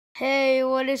Hey,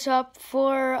 what is up?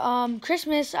 For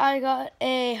Christmas, I got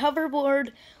a hoverboard,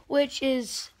 which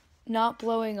is not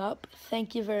blowing up.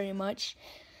 Thank you very much.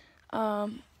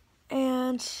 And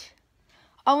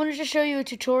I wanted to show you a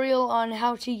tutorial on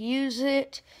how to use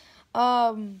it.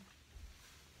 There's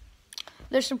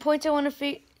some points I want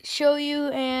to show you,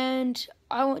 and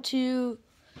I want to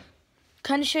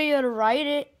kind of show you how to ride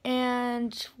it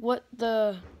and what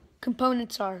the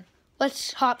components are.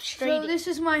 Let's hop straight in. So this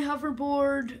is my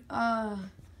hoverboard.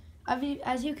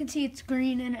 As you can see, it's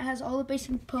green and it has all the basic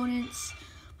components.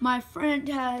 My friend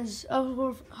has a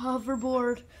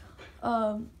hoverboard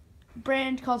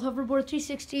brand called Hoverboard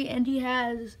 360, and he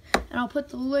has, and I'll put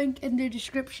the link in the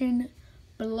description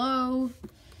below.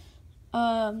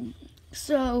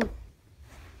 So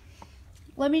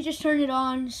let me just turn it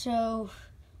on. So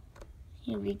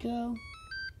here we go.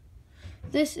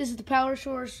 This is the power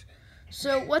source.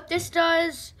 So what this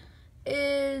does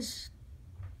is,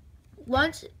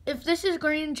 if this is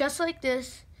green just like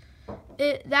this,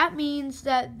 that means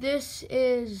that this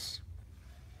is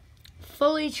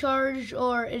fully charged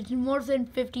or it's more than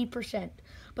 50%.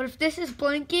 But if this is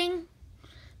blinking,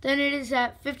 then it is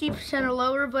at 50% or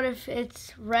lower. But if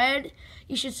it's red,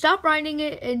 you should stop riding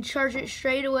it and charge it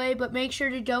straight away. But make sure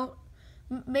to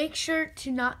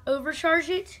not overcharge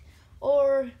it,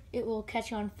 or it will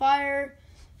catch on fire.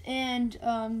 And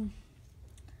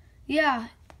yeah,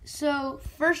 so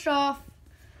first off,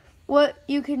 once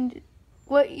you get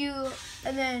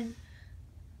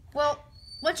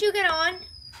on,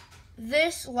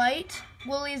 this light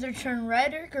will either turn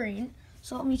red or green.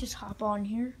 So let me just hop on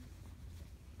here.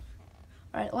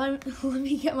 Alright, let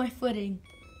me get my footing.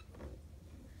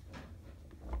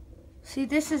 See,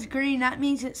 this is green, that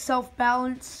means it's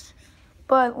self-balanced,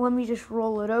 but let me just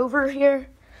roll it over here.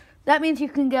 That means you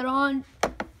can get on.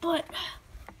 But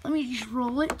let me just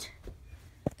roll it,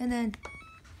 and then,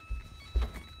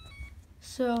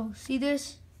 so see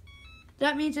this?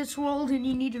 That means it's rolled and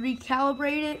you need to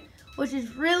recalibrate it, which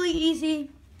is really easy.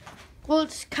 Well,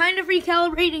 it's kind of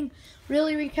recalibrating.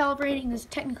 Really recalibrating is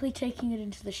technically taking it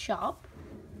into the shop.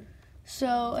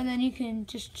 So, and then you can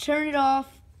just turn it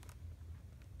off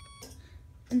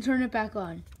and turn it back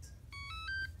on.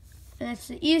 And it's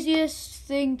the easiest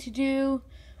thing to do,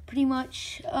 pretty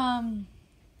much.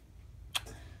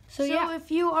 So yeah,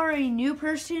 if you are a new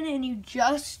person and you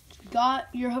just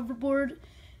got your hoverboard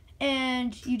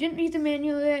and you didn't read the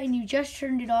manual yet and you just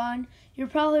turned it on, you're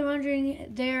probably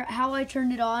wondering how I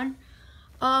turned it on.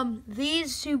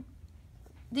 These two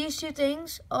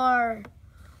things are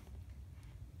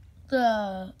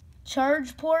the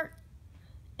charge port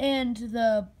and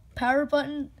the power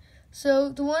button. So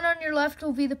the one on your left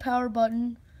will be the power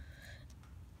button.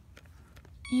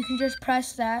 You can just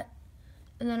press that,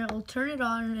 and then it will turn it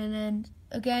on, and then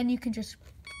again you can just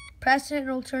press it and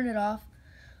it will turn it off.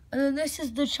 And then this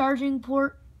is the charging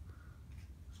port.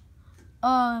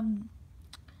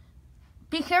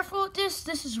 Be careful with this.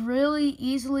 This is really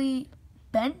easily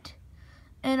bent,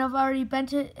 and I've already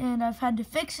bent it and I've had to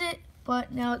fix it,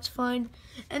 but now it's fine.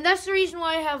 And that's the reason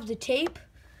why I have the tape.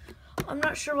 I'm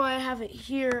not sure why I have it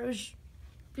here. It was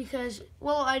because,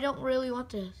 well, I don't really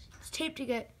want the tape to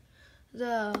get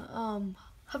the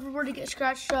hoverboard to get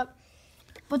scratched up.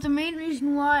 But the main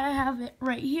reason why I have it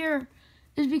right here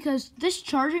is because this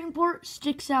charging port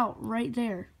sticks out right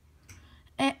there.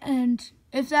 And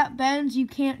if that bends, you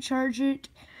can't charge it,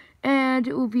 and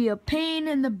it will be a pain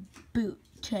in the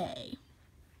booty.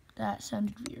 That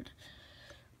sounded weird.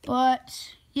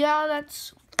 But yeah,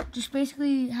 that's just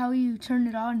basically how you turn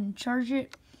it on and charge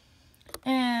it.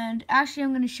 And actually,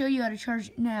 I'm going to show you how to charge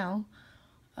it now.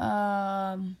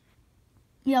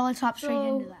 Yeah, let's hop straight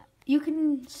into that. You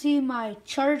can see my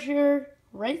charger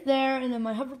right there, and then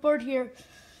my hoverboard here.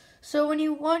 So when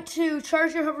you want to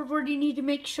charge your hoverboard, you need to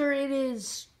make sure it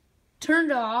is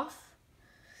turned off.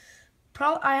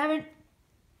 I haven't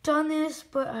done this,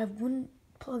 but I wouldn't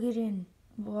plug it in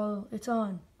while it's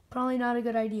on. Probably not a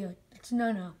good idea. It's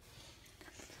no-no.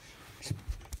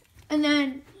 And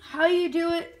then how you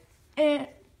do it, and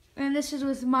this is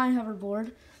with my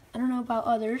hoverboard. I don't know about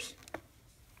others.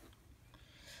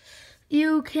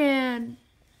 You can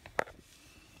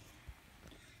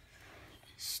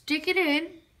stick it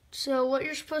in. So what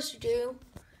you're supposed to do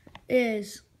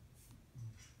is,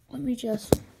 let me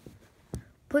just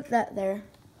put that there.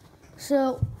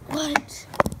 So what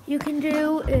you can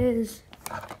do is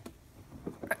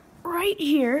right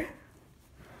here,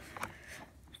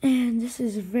 and this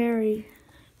is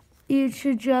you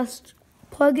should just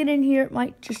plug it in here. It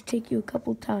might just take you a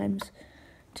couple times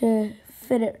to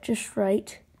fit it just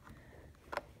right.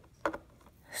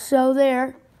 So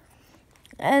there,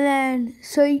 and then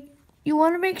you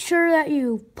want to make sure that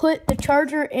you put the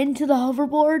charger into the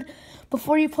hoverboard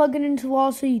before you plug it into the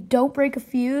wall so you don't break a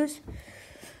fuse.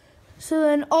 So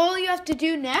then all you have to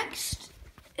do next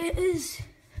is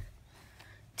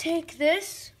take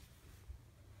this,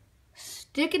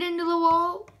 stick it into the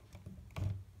wall,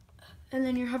 and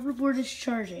then your hoverboard is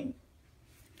charging.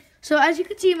 So as you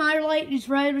can see, my light is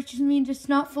red, which means it's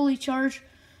not fully charged.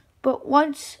 But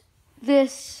once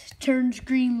this turns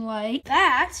green like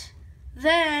that,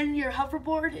 then your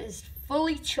hoverboard is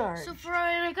fully charged. So what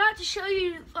I got to show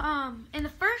you in the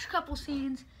first couple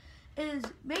scenes is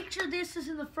make sure this is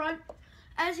in the front.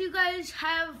 As you guys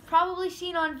have probably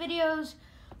seen on videos,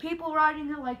 people riding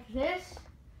it like this.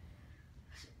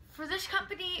 For this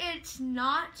company, it's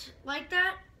not like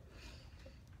that.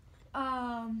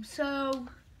 Oh,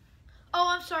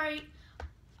 I'm sorry.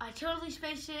 I totally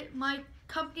spaced it. My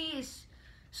company is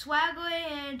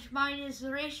Swagway and mine is The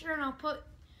Racer, and I'll put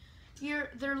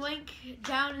their link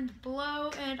down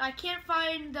below. And I can't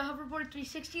find the Hoverboard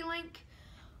 360 link.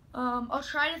 I'll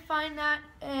try to find that,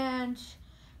 and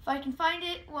if I can find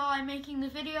it while I'm making the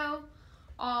video,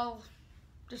 I'll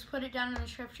just put it down in the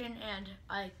description, and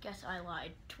I guess I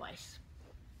lied twice.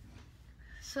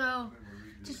 So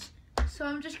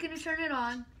I'm just gonna turn it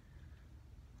on.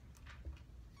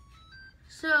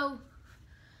 So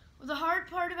the hard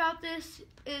part about this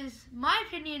is, my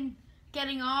opinion,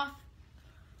 getting off,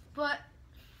 but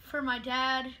for my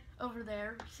dad over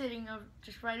there, sitting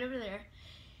just right over there,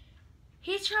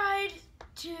 he tried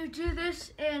to do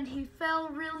this and he fell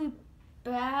really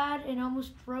bad and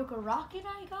almost broke a rocket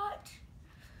I got.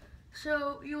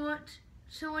 So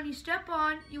when you step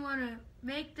on, you want to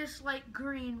make this light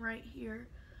green right here,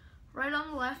 right on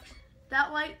the left.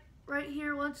 That light right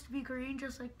here wants to be green,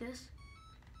 just like this.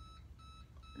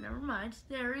 Never mind,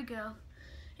 there we go.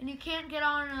 And you can't get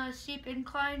on a steep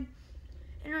incline.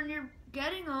 And when you're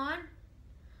getting on,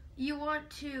 you want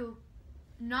to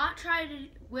not try to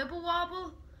wibble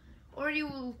wobble, or you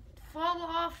will fall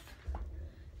off.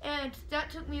 And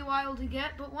that took me a while to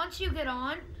get, but once you get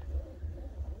on,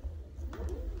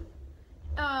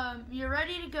 you're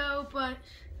ready to go. But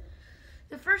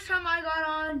the first time I got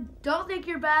on, don't think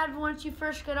you're bad once you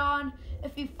first get on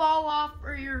if you fall off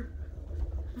or you're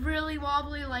really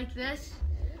wobbly like this,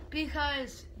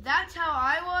 because that's how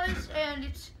I was, and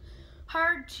it's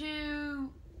hard to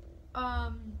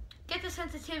get the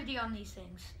sensitivity on these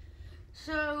things.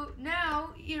 So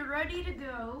now you're ready to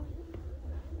go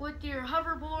with your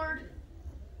hoverboard,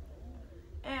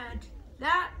 and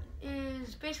that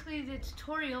is basically the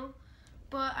tutorial,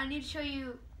 but I need to show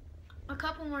you a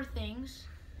couple more things.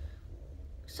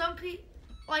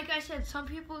 Like I said, some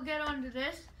people get onto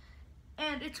this,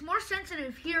 and it's more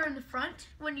sensitive here in the front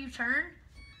when you turn.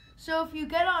 So if you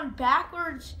get on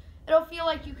backwards, it'll feel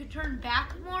like you could turn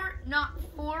back more, not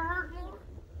forward more,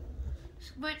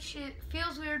 which it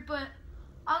feels weird. But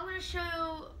I'm going to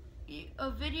show you a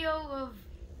video of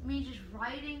me just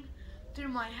riding through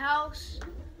my house,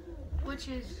 which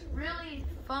is really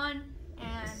fun.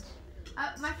 And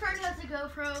my friend has a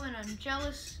GoPro, and I'm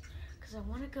jealous because I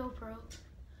want a GoPro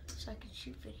so I can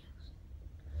shoot videos.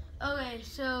 Okay,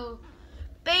 so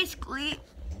basically,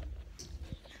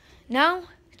 now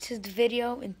to the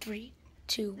video in 3,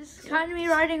 2. This is kind of me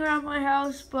riding around my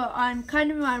house, but I'm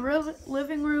kind of in my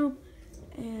living room.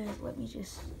 And let me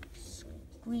just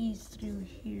squeeze through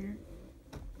here.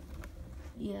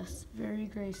 Yes, very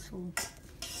graceful.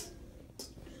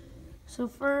 So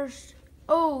first,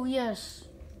 oh yes,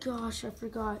 gosh, I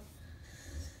forgot.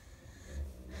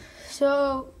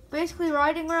 So basically,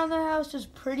 riding around the house is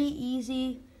pretty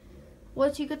easy.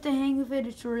 Once you get the hang of it,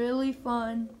 it's really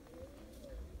fun.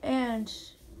 And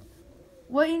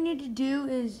what you need to do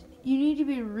is you need to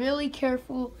be really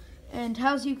careful, and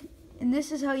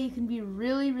this is how you can be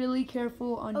really, really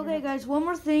careful on your. Okay, guys, one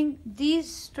more thing. These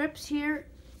strips here,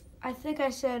 I think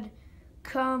I said,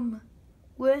 come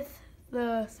with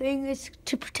the thing is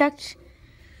to protect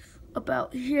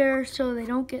about here so they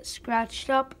don't get scratched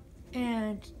up.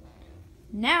 And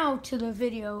now to the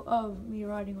video of me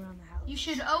riding around the house. You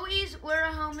should always wear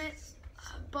a helmet,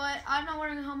 but I'm not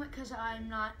wearing a helmet because I'm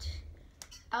not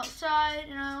outside,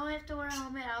 and I only have to wear a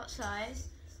helmet outside.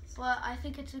 But I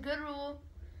think it's a good rule.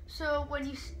 So when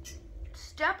you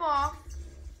step off,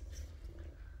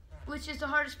 which is the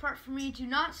hardest part for me, do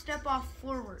not step off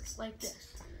forward like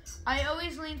this. I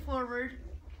always lean forward,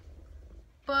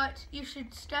 but you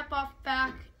should step off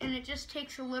back, and it just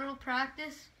takes a little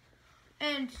practice.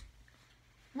 And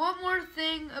one more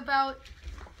thing about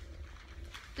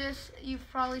this you've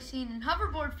probably seen in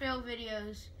hoverboard fail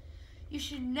videos. You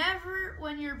should never,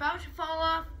 when you're about to fall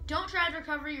off, don't try to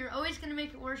recover. You're always going to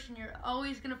make it worse, and you're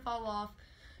always going to fall off.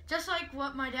 just like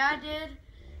what my dad did.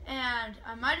 And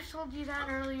I might have told you that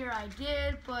earlier. I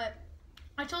did, but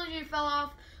I told you he fell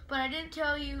off, but I didn't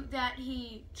tell you that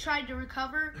he tried to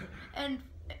recover. And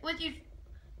when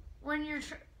you're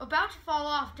about to fall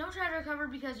off, don't try to recover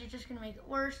because you're just going to make it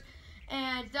worse.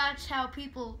 And that's how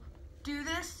people do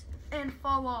this and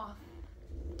fall off.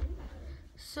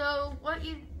 So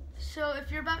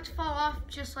if you're about to fall off,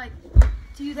 just like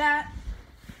do that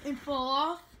and fall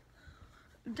off.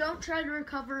 Don't try to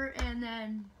recover and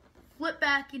then flip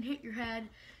back and hit your head.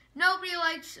 Nobody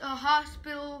likes a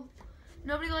hospital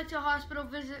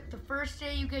visit the first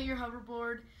day you get your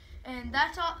hoverboard. And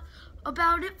that's all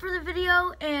about it for the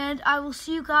video, and I will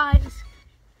see you guys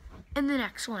in the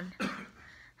next one.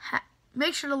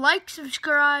 Make sure to like,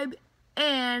 subscribe,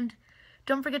 and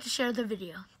don't forget to share the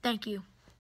video. Thank you.